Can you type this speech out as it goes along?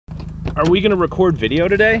Are we gonna record video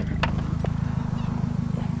today?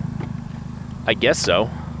 I guess so.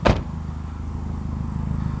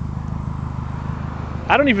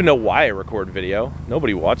 I don't even know why I record video.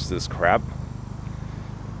 Nobody watches this crap.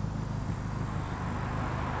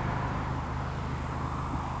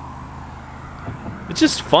 It's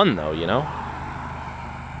just fun though, you know?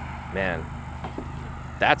 Man,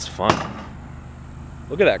 that's fun.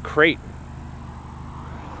 Look at that crate.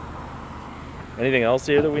 Anything else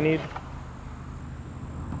here that we need?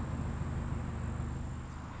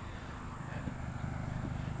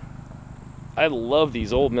 I love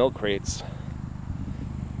these old milk crates.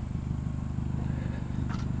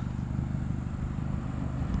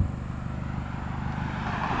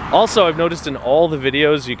 Also, I've noticed in all the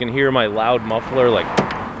videos you can hear my loud muffler, like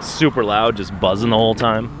super loud, just buzzing the whole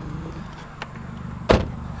time.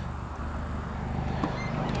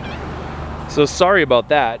 So sorry about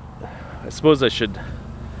that. I suppose I should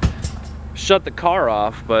shut the car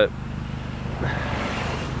off, but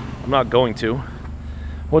I'm not going to.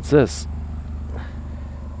 What's this?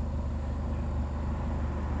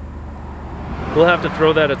 We'll have to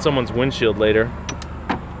throw that at someone's windshield later.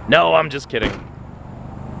 No, I'm just kidding.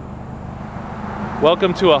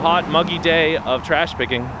 Welcome to a hot, muggy day of trash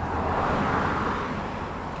picking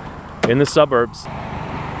in the suburbs.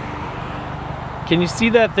 Can you see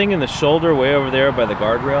that thing in the shoulder way over there by the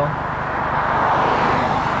guardrail?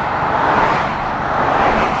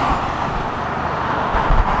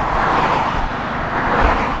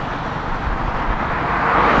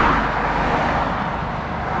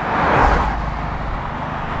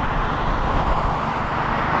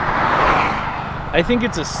 I think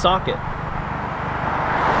it's a socket.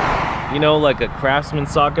 You know, like a Craftsman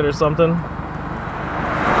socket or something.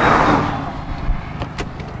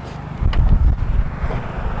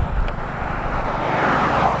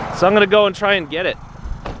 So I'm gonna go and try and get it.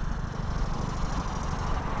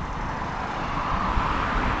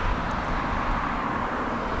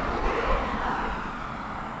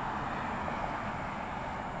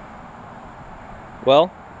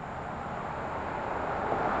 Well,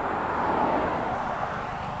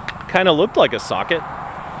 kind of looked like a socket.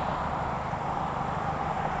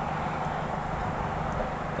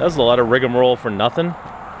 That was a lot of rigmarole for nothing.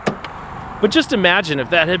 But just imagine if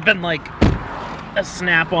that had been like a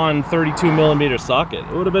snap-on 32mm socket.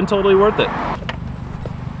 It would have been totally worth it.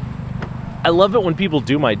 I love it when people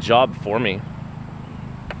do my job for me.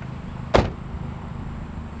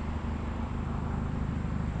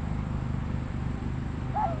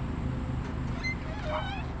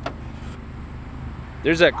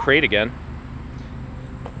 There's that crate again.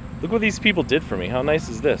 Look what these people did for me. How nice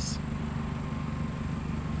is this?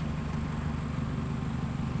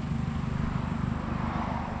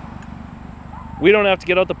 We don't have to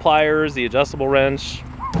get out the pliers, the adjustable wrench.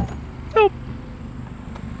 Nope.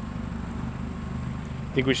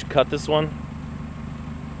 Think we should cut this one?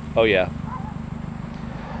 Oh yeah.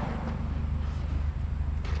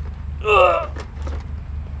 Ugh.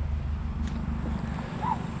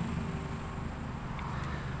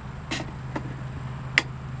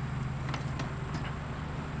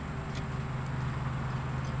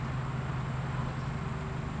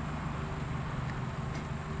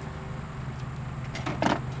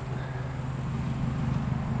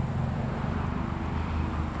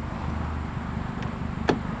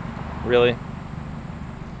 Really?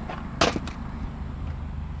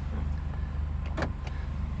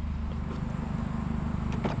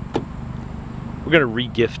 We're gonna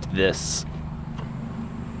re-gift this.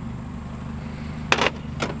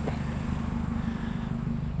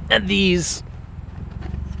 And these.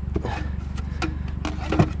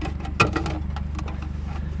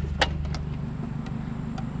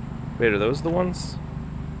 Wait, are those the ones?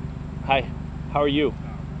 Hi, how are you?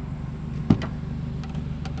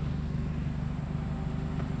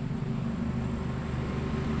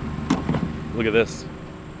 Look at this.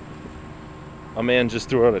 A man just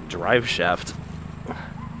threw out a drive shaft.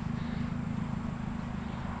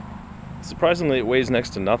 Surprisingly, it weighs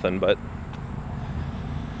next to nothing, but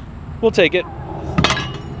we'll take it.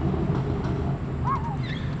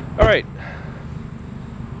 All right.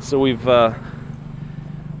 So we've,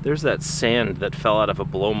 there's that sand that fell out of a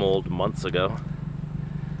blow mold months ago.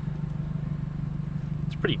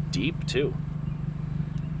 It's pretty deep, too.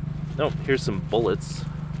 Oh, here's some bullets.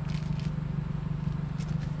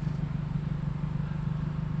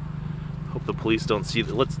 Hope the police don't see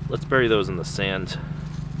that. Let's bury those in the sand.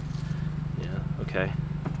 Yeah, okay.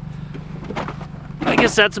 I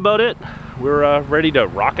guess that's about it. We're ready to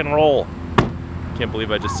rock and roll. Can't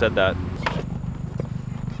believe I just said that.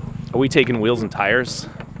 Are we taking wheels and tires?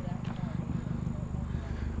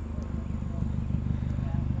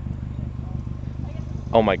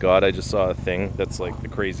 Oh my god, I just saw a thing that's like the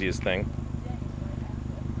craziest thing.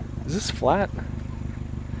 Is this flat?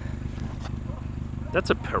 That's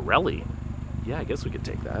a Pirelli. Yeah, I guess we could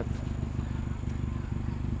take that.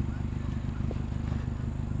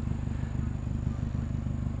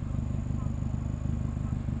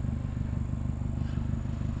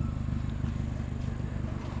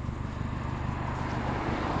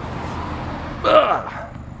 Ugh.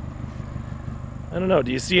 I don't know,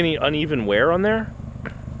 do you see any uneven wear on there?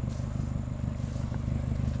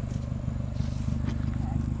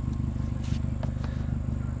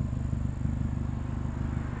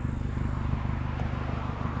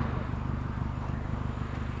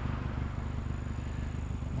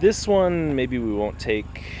 This one, maybe we won't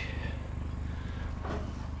take.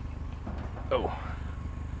 Oh,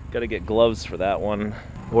 gotta get gloves for that one.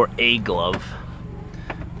 Or a glove.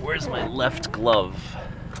 Where's my left glove?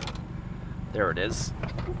 There it is.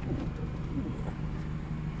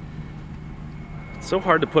 It's so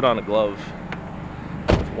hard to put on a glove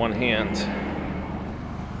with one hand.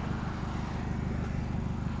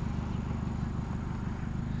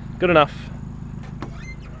 Good enough.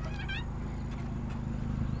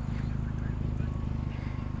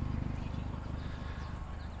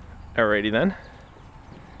 Alrighty then.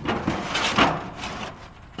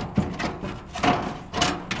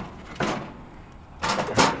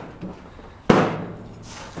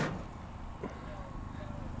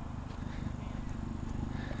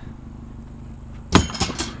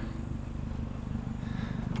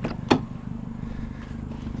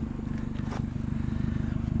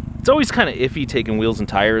 It's always kind of iffy taking wheels and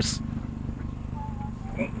tires.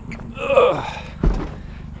 Ugh.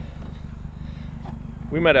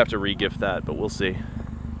 We might have to re-gift that, but we'll see.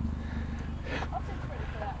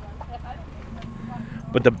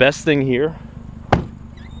 But the best thing here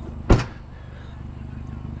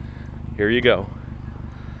you go.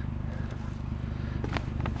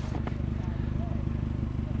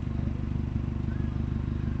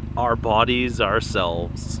 Our bodies,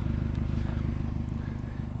 ourselves.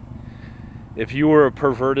 If you were a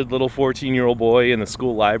perverted little 14-year-old boy in the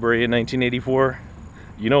school library in 1984,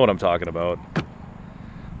 you know what I'm talking about.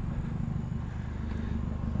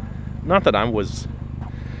 Not that I was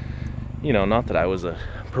a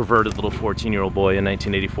perverted little 14-year-old boy in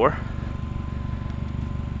 1984.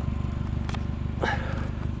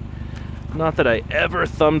 Not that I ever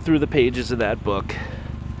thumbed through the pages of that book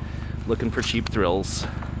looking for cheap thrills.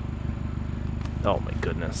 Oh my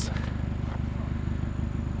goodness.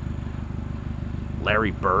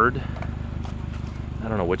 Larry Bird? I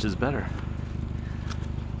don't know which is better.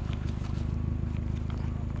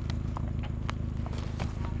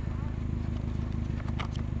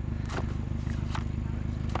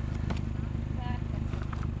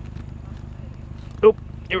 Oh,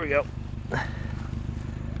 here we go.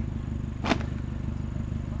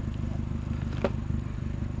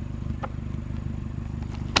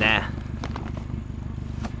 Nah.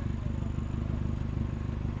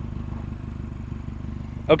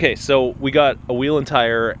 Okay, so we got a wheel and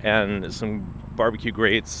tire and some barbecue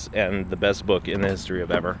grates and the best book in the history of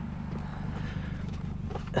ever.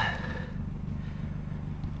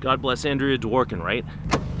 God bless Andrea Dworkin, right?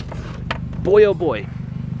 Boy, oh boy.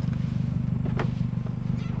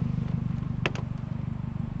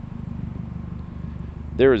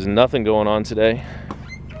 There is nothing going on today.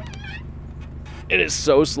 It is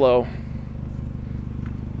so slow.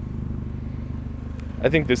 I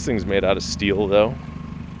think this thing's made out of steel, though.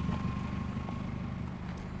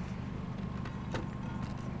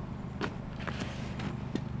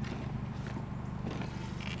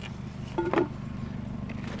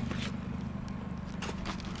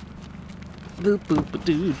 Boop, boop, ba,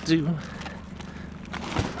 doo, doo.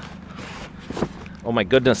 Oh my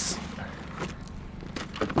goodness.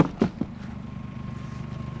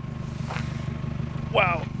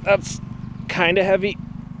 Wow, that's kind of heavy.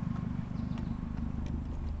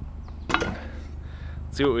 Let's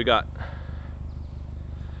see what we got.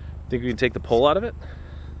 Think we can take the pole out of it?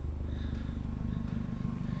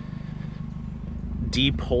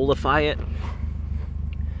 Depolify it.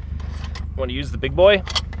 Want to use the big boy?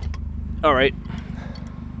 All right.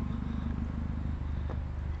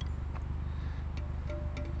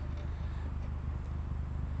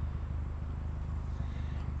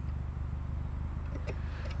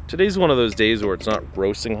 Today's one of those days where it's not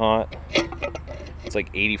roasting hot. It's like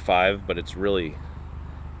 85, but it's really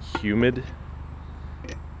humid.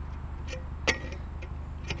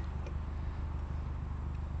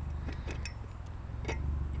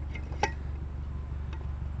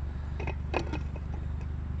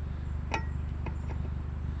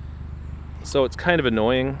 So it's kind of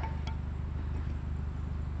annoying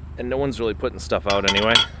And no one's really putting stuff out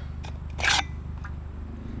anyway.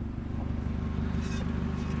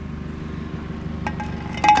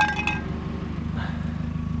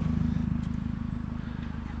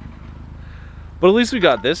 But at least we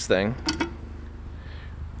got this thing.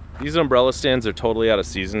 These umbrella stands are totally out of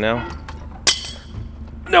season now.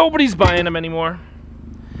 Nobody's buying them anymore.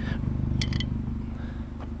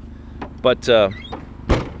 But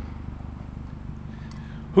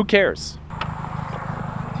who cares?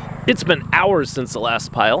 It's been hours since the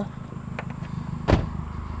last pile.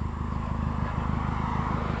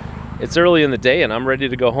 It's early in the day and I'm ready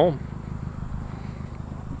to go home.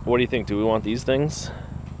 What do you think? Do we want these things?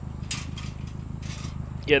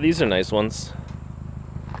 Yeah, these are nice ones.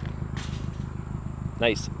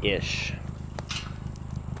 Nice-ish.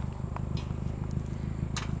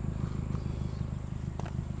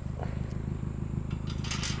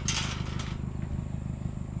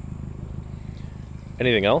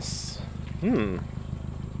 Anything else? Look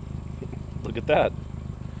at that.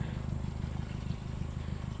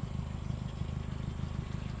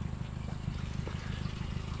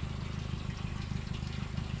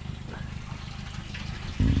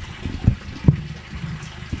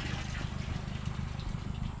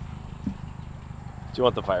 Do you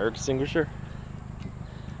want the fire extinguisher?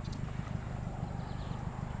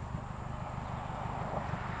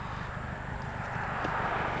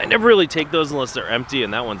 I never really take those unless they're empty,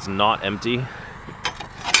 and that one's not empty.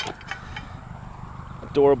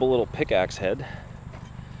 Adorable little pickaxe head.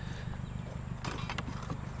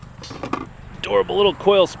 Adorable little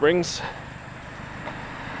coil springs.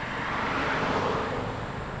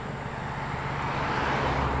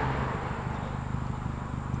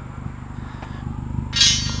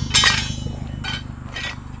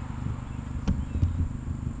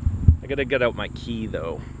 I gotta get out my key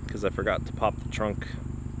though, because I forgot to pop the trunk.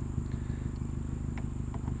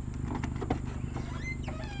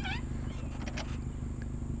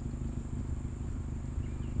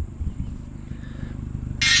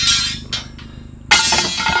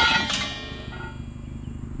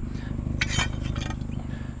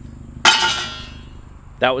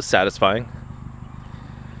 That was satisfying.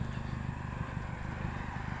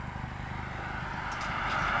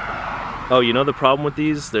 Oh, you know the problem with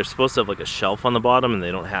these? They're supposed to have like a shelf on the bottom and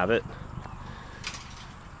they don't have it.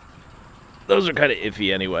 Those are kind of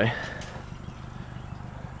iffy anyway.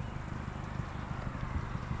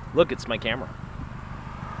 Look, it's my camera.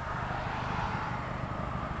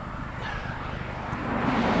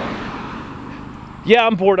 Yeah,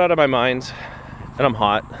 I'm bored out of my mind and I'm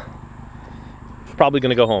hot. Probably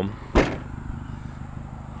gonna go home.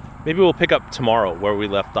 Maybe we'll pick up tomorrow where we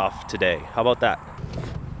left off today. How about that?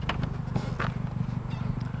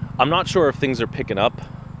 I'm not sure if things are picking up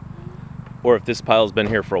or if this pile's been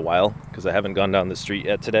here for a while because I haven't gone down the street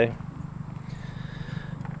yet today.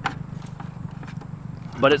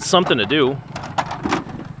 But it's something to do.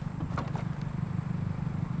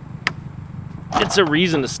 It's a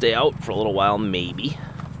reason to stay out for a little while, maybe,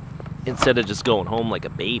 instead of just going home like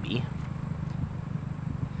a baby.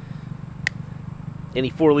 Any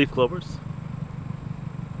 4-leaf clovers?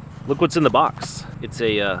 Look what's in the box. It's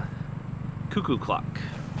a cuckoo clock.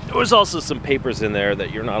 There was also some papers in there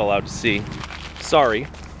that you're not allowed to see. Sorry.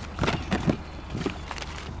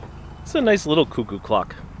 It's a nice little cuckoo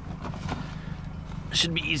clock.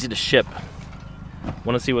 Should be easy to ship.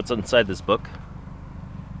 Want to see what's inside this book?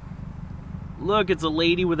 Look, it's a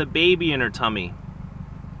lady with a baby in her tummy.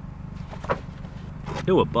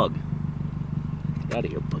 Ew, a bug. Get out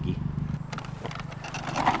of here, buggy.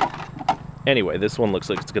 Anyway, this one looks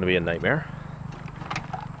like it's going to be a nightmare.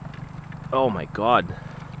 Oh my god.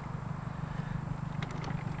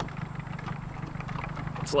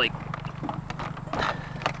 It's like...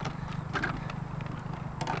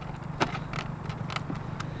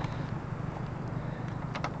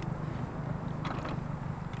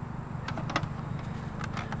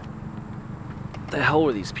 what the hell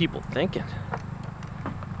were these people thinking?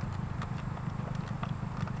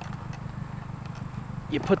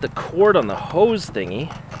 You put the cord on the hose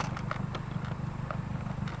thingy,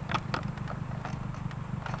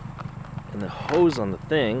 and the hose on the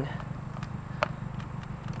thing.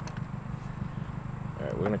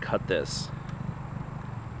 Alright, we're gonna cut this.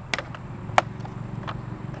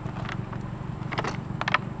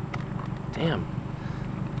 Damn.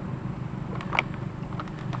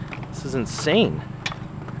 This is insane.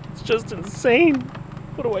 It's just insane.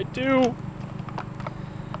 What do I do?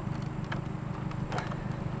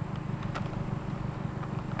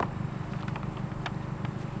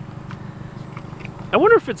 I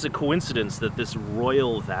wonder if it's a coincidence that this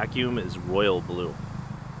royal vacuum is royal blue.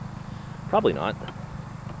 Probably not.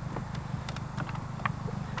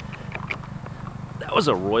 That was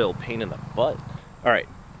a royal pain in the butt. All right.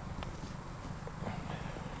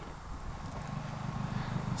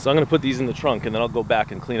 So I'm gonna put these in the trunk and then I'll go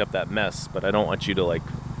back and clean up that mess, but I don't want you to like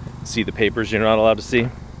see the papers you're not allowed to see.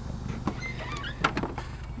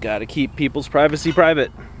 Gotta keep people's privacy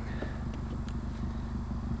private.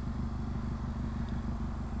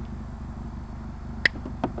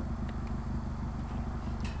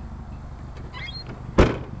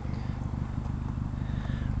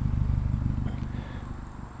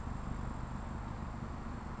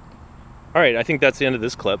 All right, I think that's the end of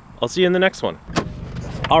this clip. I'll see you in the next one.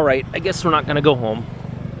 All right, I guess we're not gonna go home.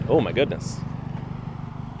 Oh my goodness.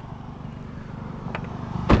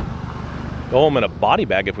 Go home in a body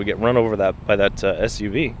bag if we get run over by that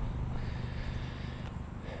SUV.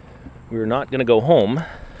 We're not gonna go home.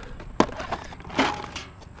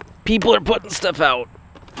 People are putting stuff out.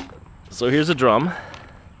 So here's a drum.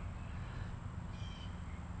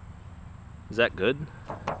 Is that good?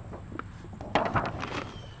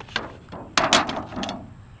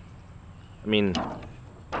 I mean,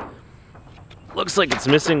 looks like it's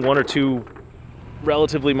missing one or two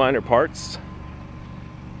relatively minor parts.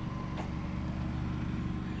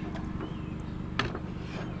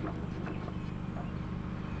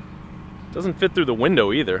 Doesn't fit through the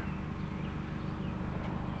window either.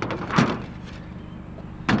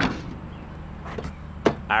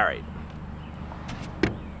 All right.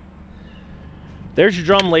 There's your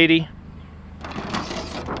drum, lady.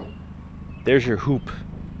 There's your hoop.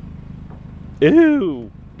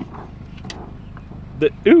 Ew.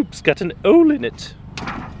 The oop's got an hole in it.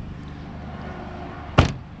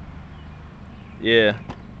 Yeah.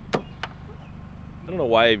 I don't know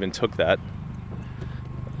why I even took that.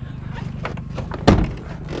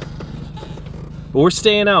 But we're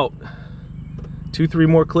staying out. 2-3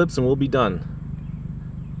 more clips and we'll be done.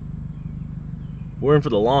 We're in for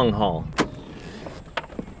the long haul.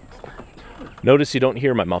 Notice you don't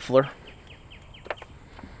hear my muffler.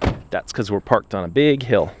 That's because we're parked on a big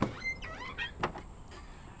hill.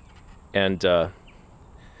 And I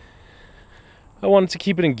wanted to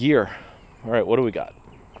keep it in gear. All right, what do we got?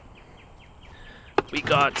 We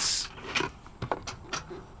got...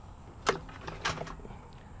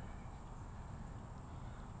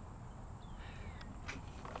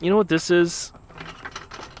 You know what this is?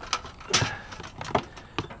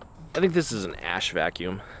 I think this is an ash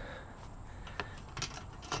vacuum.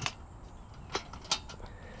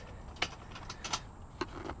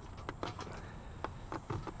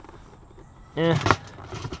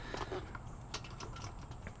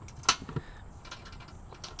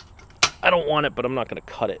 I don't want it, but I'm not going to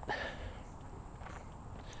cut it.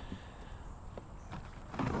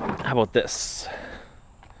 How about this?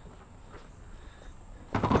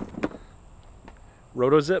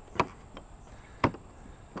 Rotozip.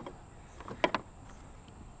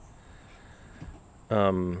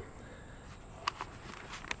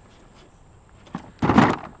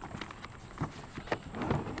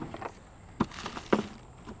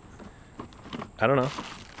 I don't know.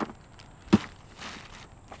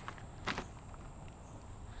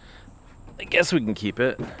 I guess we can keep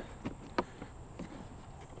it.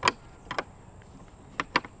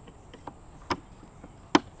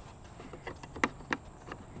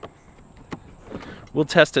 We'll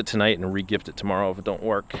test it tonight and re-gift it tomorrow if it don't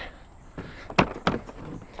work.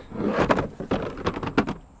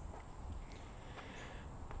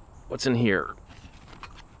 What's in here?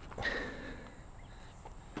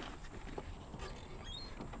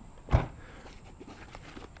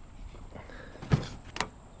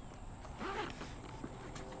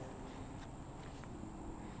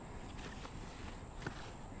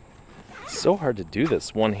 So hard to do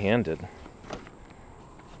this one-handed.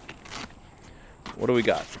 What do we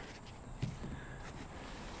got?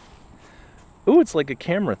 Ooh, it's like a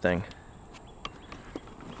camera thing.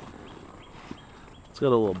 It's got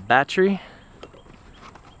a little battery.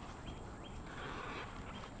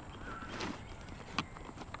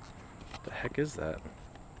 What the heck is that?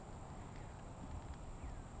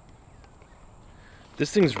 This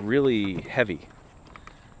thing's really heavy.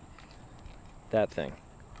 That thing.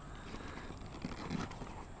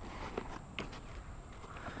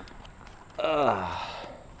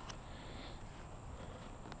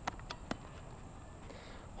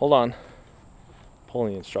 Hold on.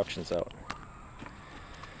 Pulling the instructions out.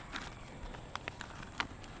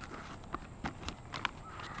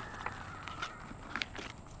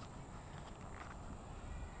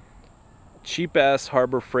 Cheap ass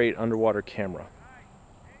Harbor Freight underwater camera.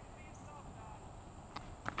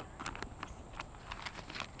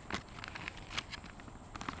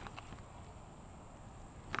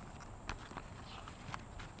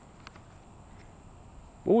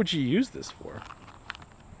 What would you use this for?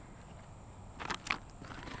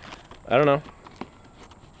 I don't know.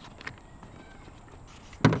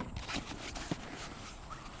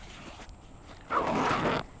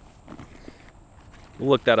 We'll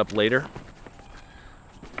look that up later.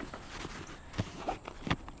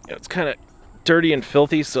 It's kind of dirty and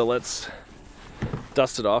filthy, so let's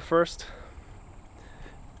dust it off first.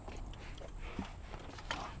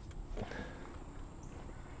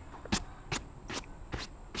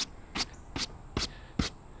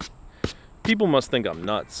 People must think I'm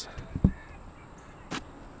nuts.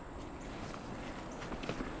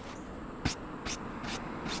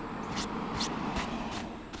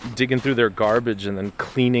 Digging through their garbage and then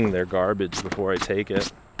cleaning their garbage before I take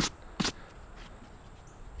it.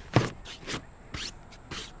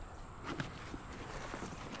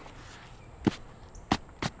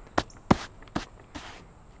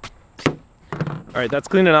 All right, that's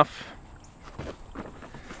clean enough.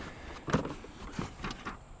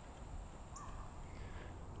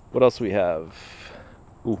 What else we have?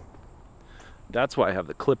 Ooh, that's why I have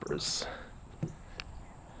the clippers.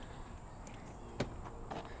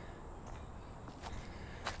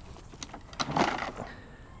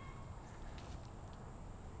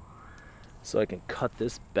 So I can cut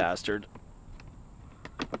this bastard.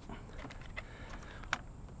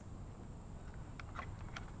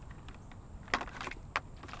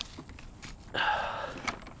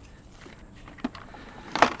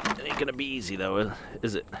 It ain't gonna be easy though,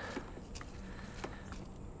 is it?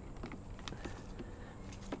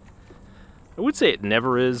 I would say it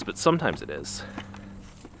never is, but sometimes it is.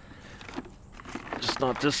 Just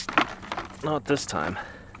not this time.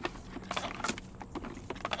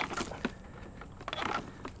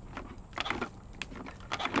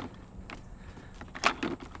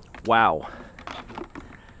 Wow.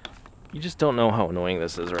 You just don't know how annoying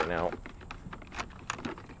this is right now.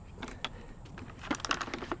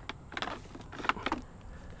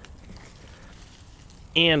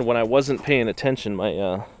 And when I wasn't paying attention,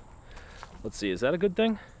 my, let's see, is that a good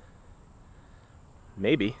thing?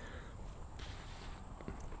 Maybe.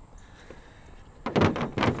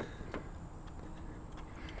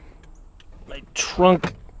 My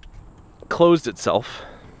trunk closed itself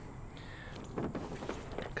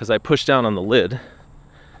because I pushed down on the lid,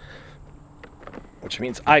 which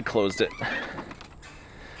means I closed it.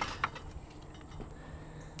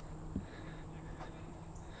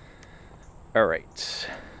 All right.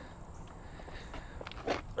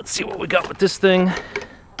 Let's see what we got with this thing.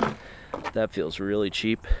 That feels really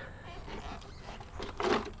cheap.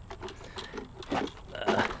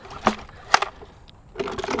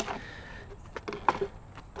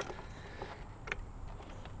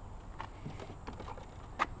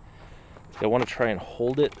 I want to try and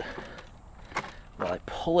hold it while I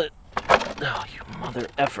pull it. Oh, you mother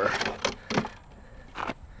effer.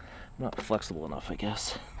 I'm not flexible enough, I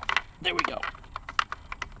guess. There we go.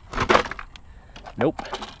 Nope.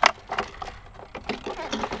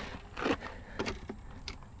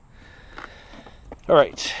 All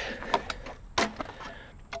right.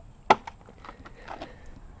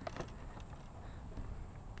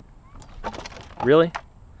 Really?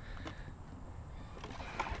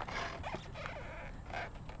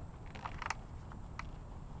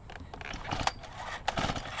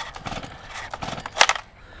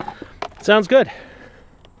 Sounds good.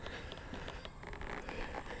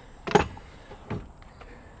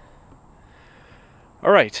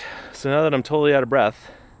 All right, so now that I'm totally out of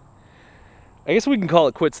breath, I guess we can call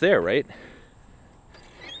it quits there, right?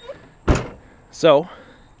 So,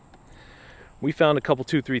 we found a couple,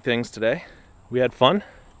 2, 3 things today. We had fun,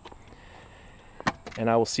 and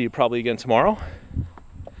I will see you probably again tomorrow.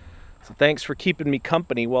 So thanks for keeping me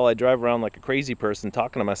company while I drive around like a crazy person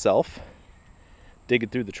talking to myself, digging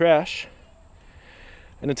through the trash.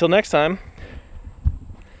 And until next time,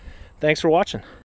 thanks for watching.